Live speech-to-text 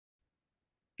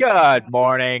Good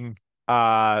morning.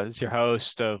 This is your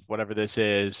host of whatever this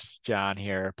is, John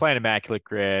here, playing Immaculate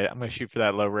Grid. I'm going to shoot for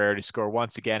that low rarity score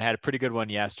once again. Had a pretty good one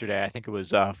yesterday. I think it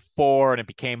was four and it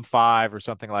became five or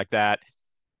something like that.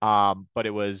 But it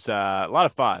was a lot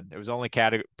of fun. It was only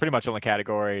pretty much only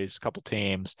categories, couple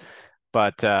teams,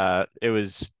 but it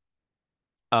was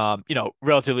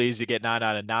relatively easy to get 9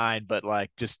 out of 9. But like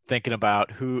just thinking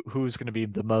about who's going to be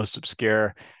the most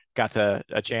obscure, got to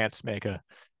a chance to make a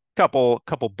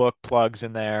couple book plugs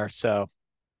in there. So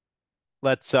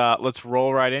let's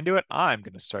roll right into it. I'm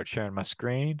going to start sharing my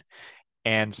screen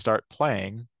and start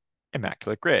playing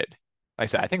Immaculate Grid. Like I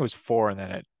said, I think it was four and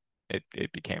then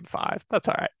it became five. That's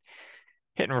all right.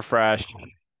 Hitting refresh.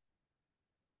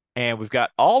 And we've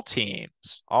got all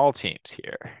teams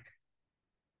here.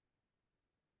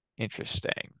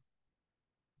 Interesting.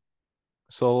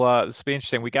 So this will be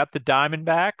interesting. We got the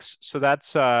Diamondbacks, so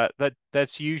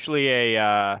that's usually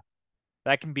a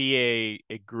that can be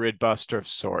a grid buster of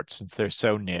sorts since they're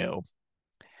so new.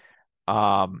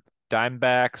 Um,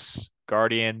 Diamondbacks,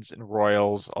 Guardians, and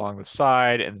Royals along the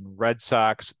side, and Red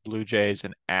Sox, Blue Jays,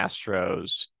 and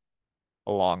Astros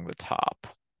along the top.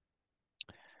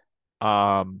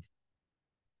 Um,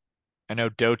 I know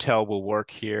Dotel will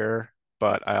work here,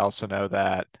 but I also know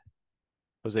that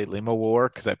Jose Lima will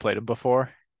work because I played him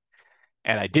before,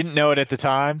 and I didn't know it at the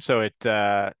time, so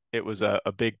it was a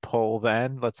big pull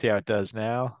then. Let's see how it does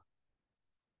now.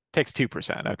 Takes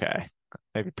 2%. Okay,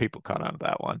 maybe people caught on to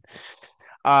that one.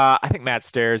 I think Matt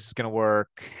Stairs is going to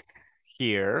work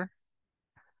here.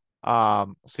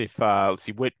 Let's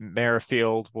see, Whit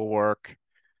Merrifield will work.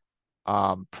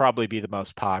 Probably be the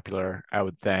most popular, I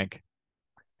would think.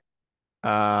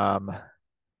 Let's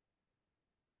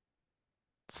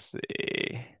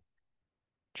see.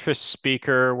 Tris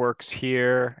Speaker works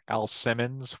here. Al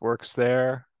Simmons works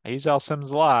there. I use Al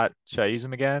Simmons a lot. Should I use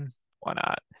him again? Why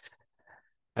not?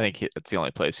 I think it's the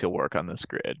only place he'll work on this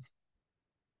grid.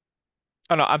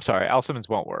 Oh no, I'm sorry. Al Simmons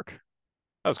won't work.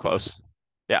 That was close.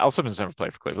 Yeah, Al Simmons never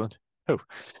played for Cleveland. Who?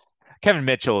 Kevin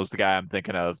Mitchell is the guy I'm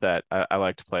thinking of that I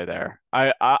like to play there.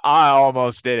 I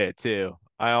almost did it too.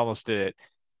 I almost did it.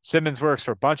 Simmons works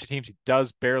for a bunch of teams. He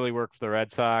does barely work for the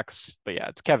Red Sox, but yeah,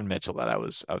 it's Kevin Mitchell that I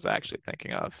was actually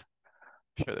thinking of.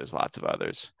 I'm sure there's lots of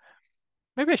others.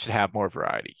 Maybe I should have more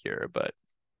variety here, but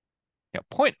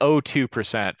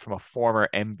 0.02% from a former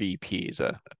MVP is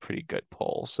a pretty good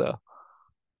pull. So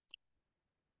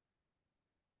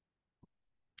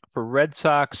for Red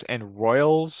Sox and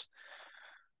Royals,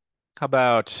 how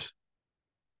about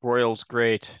Royals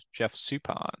great Jeff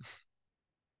Suppan?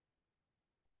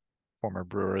 Former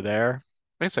brewer there.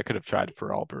 I guess I could have tried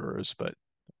for all brewers, but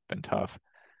been tough.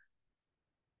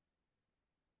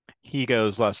 He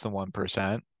goes less than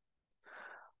 1%.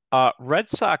 Red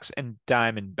Sox and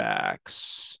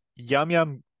Diamondbacks. Yum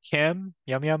Yum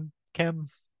Kim,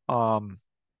 um,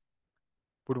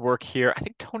 would work here. I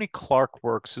think Tony Clark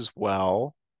works as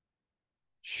well.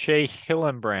 Shea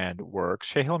Hillenbrand works.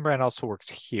 Shea Hillenbrand also works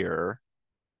here.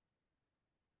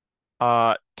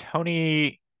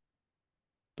 Tony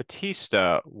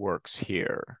Batista works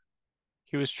here.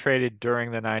 He was traded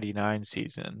during the 99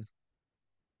 season.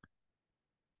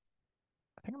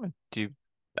 I think I'm gonna do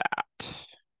that.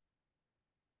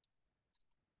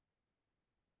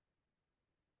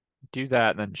 Do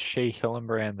that, and then Shea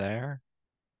Hillenbrand there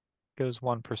goes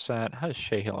 1%. How does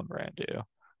Shea Hillenbrand do?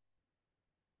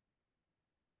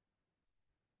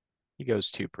 He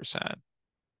goes 2%.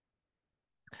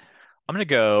 I'm gonna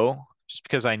go just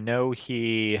because I know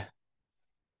he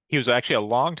was actually a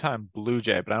longtime Blue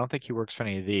Jay, but I don't think he works for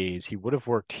any of these. He would have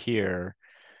worked here,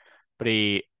 but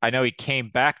I know he came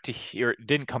back to here,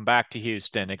 didn't come back to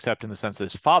Houston, except in the sense that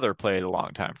his father played a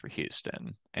long time for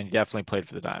Houston, and he definitely played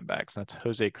for the Diamondbacks. And that's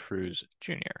Jose Cruz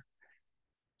Jr.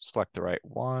 Select the right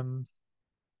one.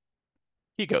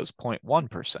 He goes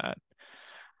 0.1%.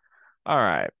 All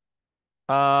right.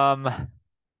 Um,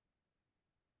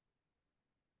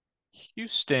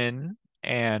 Houston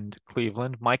and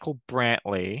Cleveland. Michael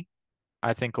Brantley,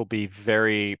 I think, will be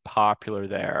very popular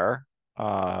there.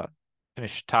 Uh,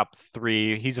 Finished top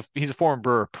three. He's a former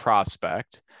Brewer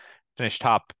prospect. Finished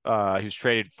top. He was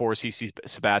traded for CC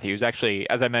Sabathia. He was actually,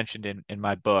 as I mentioned in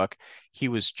my book, he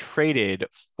was traded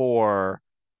for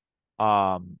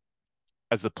um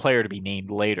as the player to be named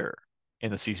later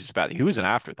in the CC Sabathia. He was an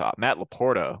afterthought. Matt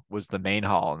Laporta was the main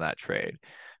haul in that trade.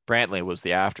 Brantley was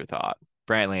the afterthought.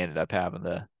 Brantley ended up having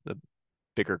the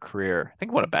bigger career. I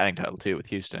think he won a batting title too with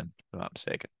Houston, if I'm not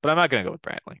mistaken. But I'm not going to go with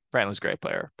Brantley. Brantley's a great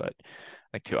player, but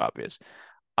like too obvious.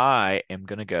 I am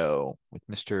going to go with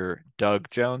Mr. Doug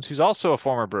Jones, who's also a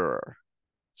former Brewer.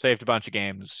 Saved a bunch of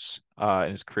games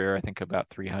in his career, I think about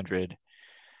 300.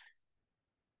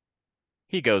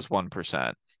 He goes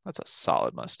 1%. That's a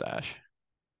solid mustache.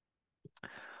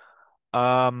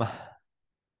 Um,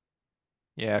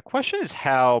 yeah, question is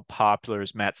how popular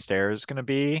is Matt Stairs going to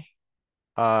be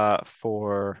uh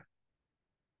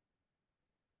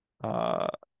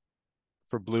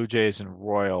for Blue Jays and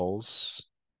Royals.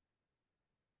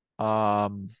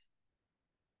 Um,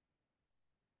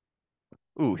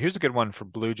 here's a good one for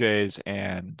Blue Jays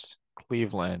and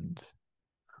Cleveland.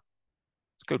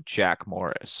 Let's go Jack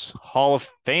Morris. Hall of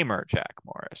Famer Jack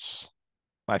Morris.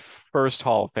 My first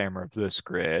Hall of Famer of this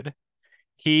grid.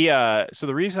 So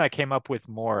the reason I came up with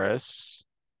Morris,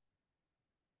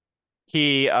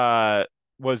 he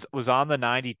was on the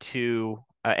 92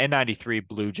 and 93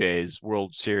 Blue Jays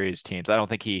World Series teams. I don't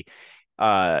think he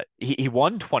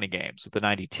won 20 games with the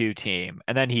 92 team,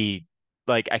 and then he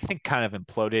like I think kind of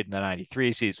imploded in the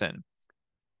 93 season.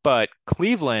 But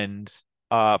Cleveland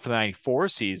for the 94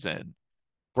 season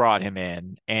brought him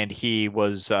in, and he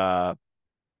was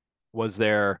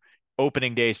their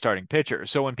opening day starting pitcher.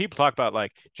 So when people talk about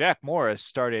like Jack Morris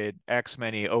started X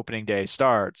many opening day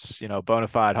starts, bona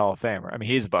fide Hall of Famer. I mean,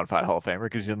 he's a bona fide Hall of Famer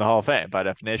because he's in the Hall of Fame by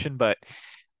definition, but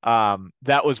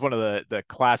that was one of the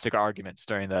classic arguments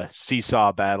during the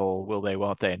seesaw battle, will they,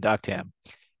 won't they induct him?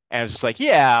 And I was just like,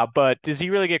 yeah, but does he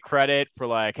really get credit for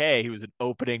like, hey, he was an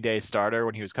opening day starter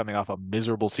when he was coming off a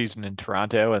miserable season in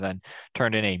Toronto and then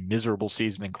turned in a miserable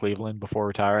season in Cleveland before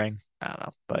retiring? I don't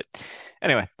know. But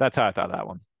anyway, that's how I thought of that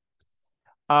one.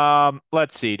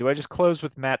 Let's see. Do I just close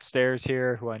with Matt Stairs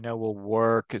here, who I know will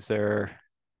work? Is there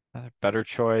another better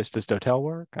choice? Does Dotel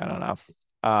work? I don't know.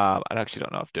 I actually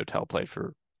don't know if Dotel played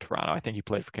for Toronto. I think he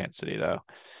played for Kansas City though.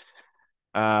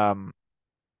 Um,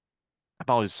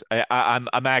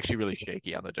 I'm actually really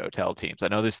shaky on the Dotel teams. I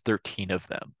know there's 13 of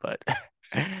them, but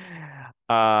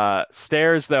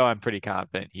Stairs though I'm pretty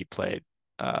confident he played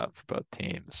for both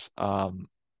teams.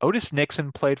 Otis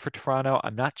Nixon played for Toronto.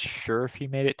 I'm not sure if he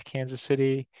made it to Kansas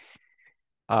City.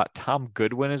 Tom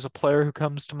Goodwin is a player who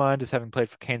comes to mind as having played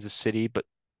for Kansas City, but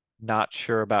not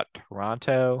sure about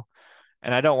Toronto.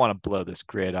 And I don't want to blow this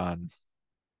grid on.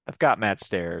 I've got Matt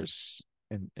Stairs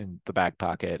in the back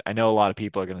pocket. I know a lot of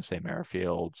people are going to say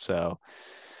Merrifield, so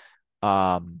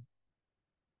um,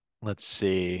 let's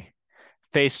see.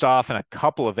 Faced off in a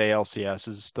couple of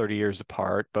ALCSs 30 years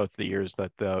apart, both the years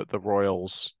that the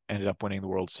Royals ended up winning the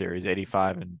World Series,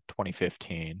 85 and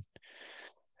 2015.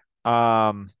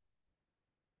 Um,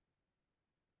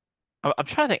 I'm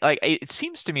trying to think. Like, it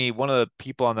seems to me one of the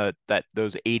people on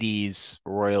those '80s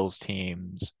Royals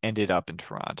teams ended up in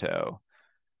Toronto,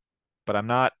 but I'm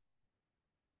not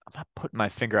putting my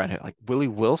finger on it. Like Willie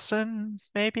Wilson,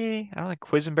 maybe. I don't think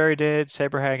Quisenberry did.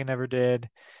 Saberhagen never did.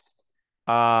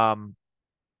 Um,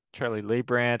 Charlie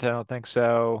Leibrandt, I don't think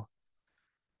so.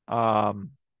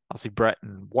 I'll see Brett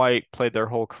and White played their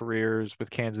whole careers with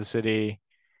Kansas City.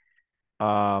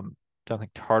 Don't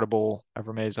think Tartable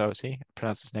ever made his OC. I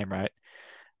pronounced his name right.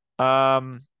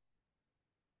 Um,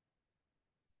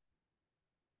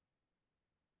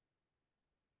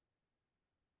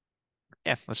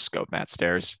 yeah, let's just go with Matt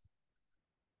Stairs.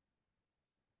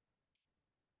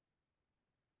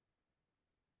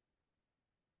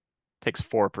 Takes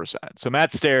 4%. So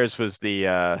Matt Stairs was the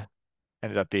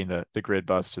ended up being the grid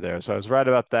buster there. So I was right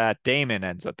about that. Damon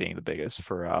ends up being the biggest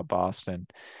for Boston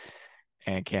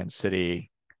and Kansas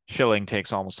City. Schilling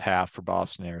takes almost half for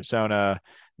Boston, Arizona.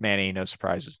 Manny, no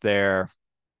surprises there.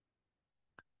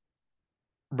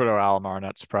 Roberto Alomar,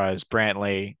 not surprised.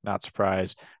 Brantley, not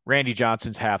surprised. Randy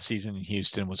Johnson's half season in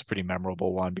Houston was a pretty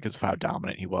memorable one because of how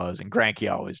dominant he was. And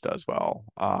Greinke always does well.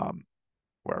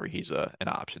 Wherever he's an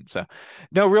option. So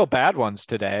no real bad ones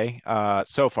today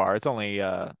so far. It's only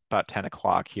about 10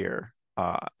 o'clock here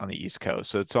on the East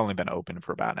Coast. So it's only been open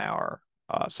for about an hour.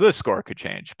 So this score could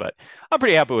change, but I'm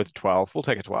pretty happy with 12. We'll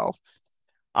take a 12.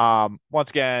 Once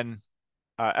again,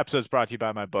 episode's brought to you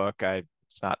by my book.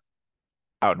 It's not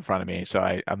out in front of me, so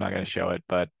I'm not going to show it,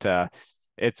 but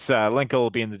it's link will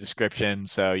be in the description,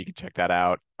 so you can check that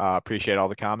out. Appreciate all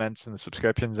the comments and the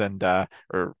subscriptions and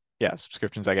or yeah,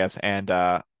 subscriptions, I guess. And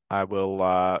I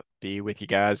will be with you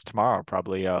guys tomorrow,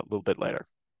 probably a little bit later.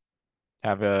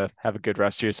 Have a good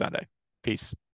rest of your Sunday. Peace.